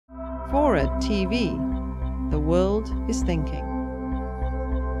FORA.tv. The world is thinking.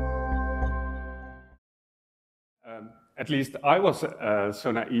 At least I was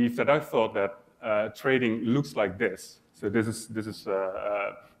so naive that I thought that trading looks like this. So this is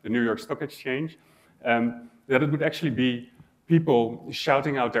the New York Stock Exchange. That it would actually be people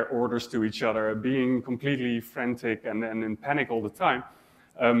shouting out their orders to each other, being completely frantic and in panic all the time.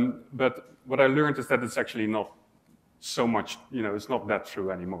 But what I learned is that it's actually not so much, it's not that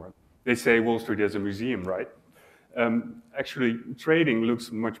true anymore. They say Wall Street is a museum, right? Actually, trading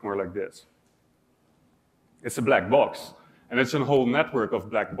looks much more like this. It's a black box, and it's a whole network of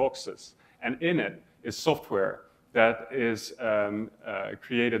black boxes. And in it is software that is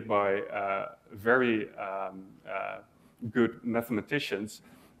created by very good mathematicians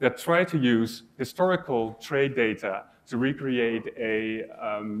that try to use historical trade data to recreate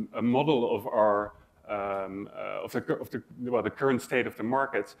a model of our the current state of the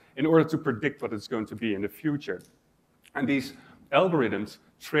markets in order to predict what it's going to be in the future. And these algorithms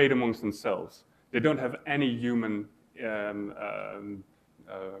trade amongst themselves. They don't have any human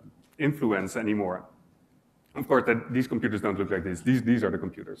influence anymore. Of course, these computers don't look like this. These are the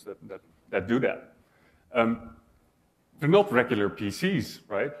computers that do that. They're not regular PCs,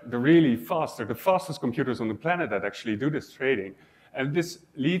 right? They're really fast. They're the fastest computers on the planet that actually do this trading. And this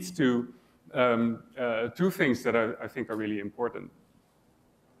leads to two things that I think are really important.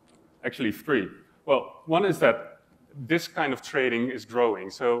 Actually, three. Well, one is that this kind of trading is growing.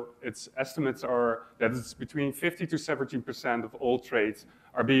 So its estimates are that it's between 50 to 70% of all trades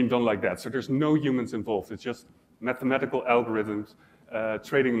are being done like that. So there's no humans involved. It's just mathematical algorithms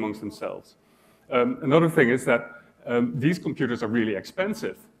trading amongst themselves. Another thing is that these computers are really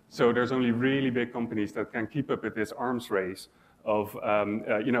expensive. So there's only really big companies that can keep up with this arms race of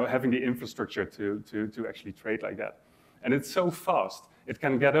having the infrastructure to actually trade like that. And it's so fast. It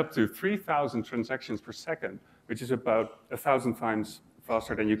can get up to 3,000 transactions per second, which is about 1,000 times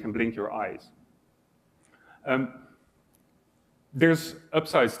faster than you can blink your eyes. There's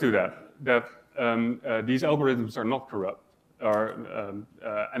upsides to that these algorithms are not corrupt, and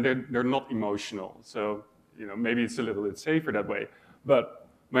they're not emotional. So maybe it's a little bit safer that way. But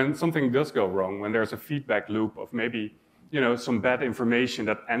when something does go wrong, when there's a feedback loop of maybe some bad information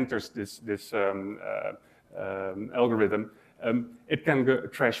that enters this algorithm, it can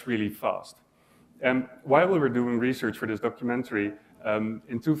crash really fast. And while we were doing research for this documentary,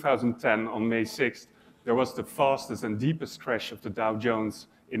 in 2010, on May 6th, there was the fastest and deepest crash of the Dow Jones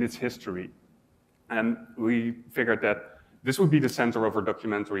in its history. And we figured that this would be the center of our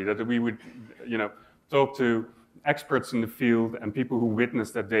documentary, that we would talk to experts in the field and people who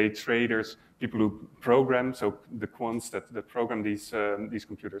witnessed that day, traders, people who program, so the quants that program these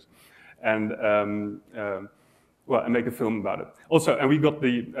computers, and and make a film about it. Also, and we got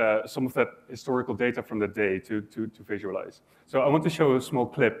some of that historical data from that day to visualize. So I want to show a small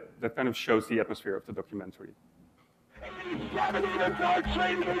clip that kind of shows the atmosphere of the documentary. 87 even start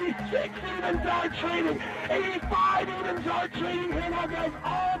trading, 86 even start trading, 85 even start trading, and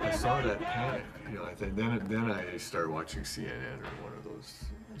I saw that panic, I think then I started watching CNN or one of those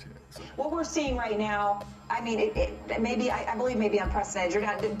channels. What we're seeing right now, I mean, I believe maybe unprecedented. You're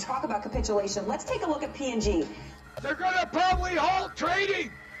going to talk about capitulation. Let's take a look at P&G. They're going to probably halt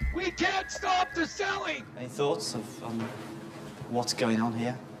trading. We can't stop the selling. Any thoughts of what's going on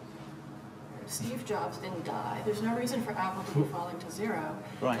here? Steve Jobs didn't die. There's no reason for Apple to be falling to zero.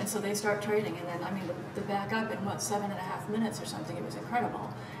 Right. And so they start trading, and then, I mean, the back up in, 7.5 minutes or something, it was incredible.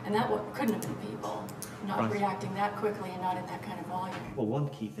 And that couldn't have been people not reacting that quickly and not in that kind of volume. Well, one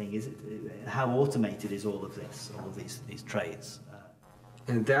key thing is how automated is all of this, all of these trades?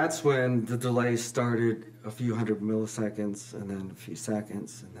 And that's when the delay started, a few hundred milliseconds, and then a few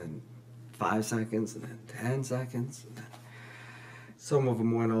seconds, and then 5 seconds, and then 10 seconds. And then some of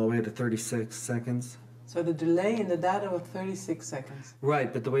them went all the way to 36 seconds. So the delay in the data was 36 seconds.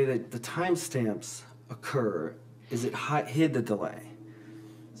 Right, but the way that the timestamps occur is it hid the delay,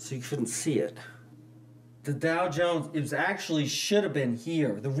 so you couldn't see it. The Dow Jones, should have been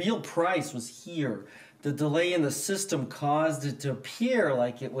here. The real price was here. The delay in the system caused it to appear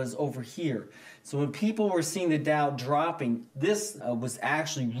like it was over here. So when people were seeing the Dow dropping, this was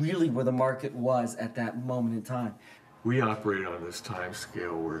actually really where the market was at that moment in time. We operate on this time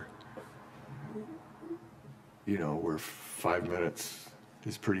scale where, where 5 minutes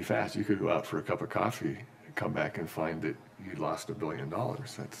is pretty fast. You could go out for a cup of coffee and come back and find that you lost $1 billion.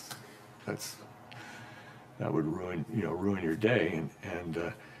 That would ruin your day,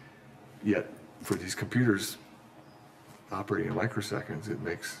 and yet for these computers operating in microseconds, it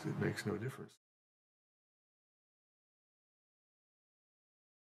makes no difference.